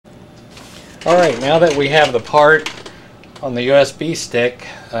Alright, now that we have the part on the USB stick,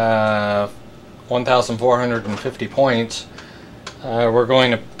 1,450 points, we're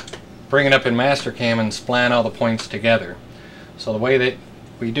going to bring it up in MasterCam and spline all the points together. So the way that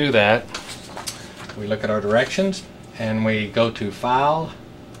we do that, we look at our directions and we go to File,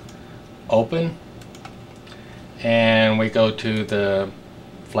 Open, and we go to the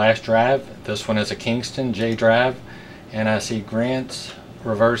flash drive. This one is a Kingston J drive, and I see Grant's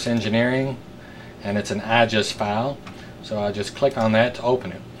Reverse Engineering, and it's an IGES file. So I just click on that to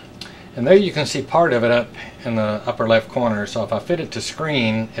open it. And there you can see part of it up in the upper left corner. So if I fit it to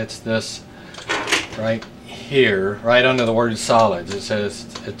screen, it's this right here, right under the word solids. It says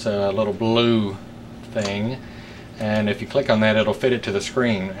it's a little blue thing. And if you click on that, it'll fit it to the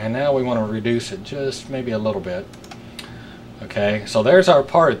screen. And now we want to reduce it just maybe a little bit. Okay, so there's our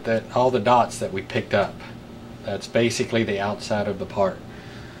part, that all the dots that we picked up. That's basically the outside of the part.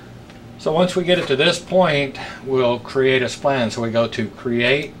 So once we get it to this point, we'll create a spline. So we go to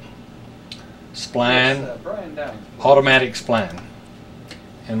Create, Spline, Automatic Spline.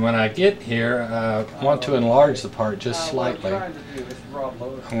 And when I get here, I want to enlarge the part just slightly. I'm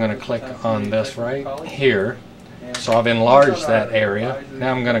going to click on this right here. So I've enlarged that area.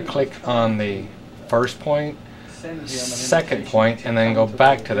 Now I'm going to click on the first point, second point, and then go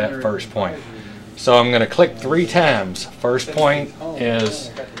back to that first point. So I'm going to click 3 times. First point is,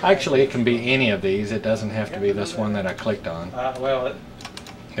 actually it can be any of these. It doesn't have to be this one that I clicked on.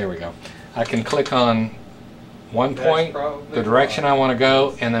 There we go. I can click on one point, the direction I want to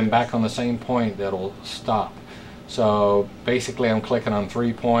go, and then back on the same point that'll stop. So basically I'm clicking on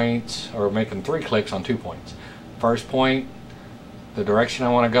 3 points, or making 3 clicks on 2 points. First point, the direction I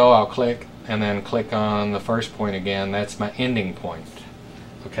want to go, I'll click, and then click on the first point again. That's my ending point.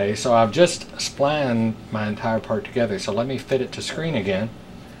 Okay, so I've just splined my entire part together. So let me fit it to screen again.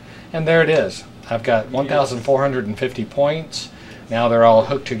 And there it is. I've got 1,450 points. Now they're all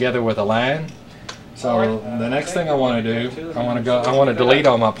hooked together with a line. So the next thing I want to do, I want to delete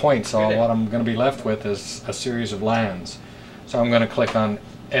all my points. So what I'm going to be left with is a series of lines. So I'm going to click on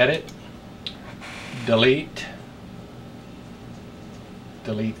Edit, Delete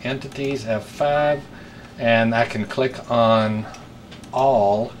Entities, F5, and I can click on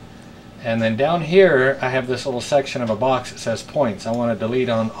All, and then down here I have this little section of a box that says Points. I want to delete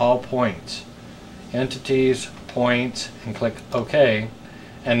on all points, Entities, Points, and click OK.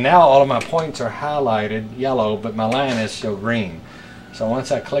 And now all of my points are highlighted yellow, but my line is still green. So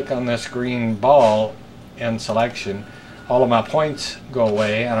once I click on this green ball in selection, all of my points go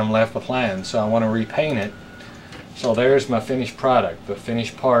away and I'm left with lines. So I want to repaint it. So there's my finished product. The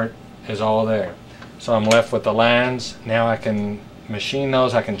finished part is all there. So I'm left with the lines. Now I can machine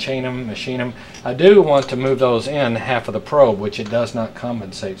those. I can chain them, machine them. I do want to move those in half of the probe, which it does not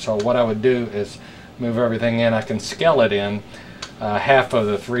compensate. So what I would do is move everything in. I can scale it in half of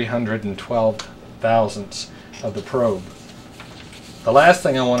the 312 thousandths of the probe. The last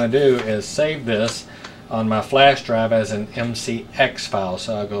thing I want to do is save this on my flash drive as an MCX file.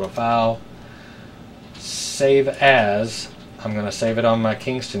 So I'll go to File, Save As. I'm going to save it on my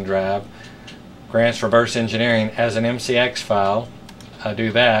Kingston drive, Grant's Reverse Engineering, as an MCX file. I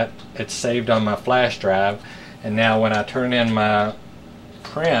do that. It's saved on my flash drive, and now when I turn in my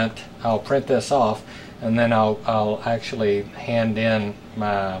print, I'll print this off, and then I'll actually hand in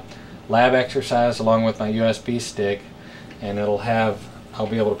my lab exercise along with my USB stick, and I'll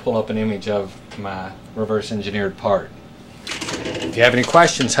be able to pull up an image of my reverse engineered part. If you have any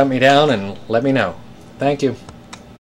questions, hunt me down and let me know. Thank you.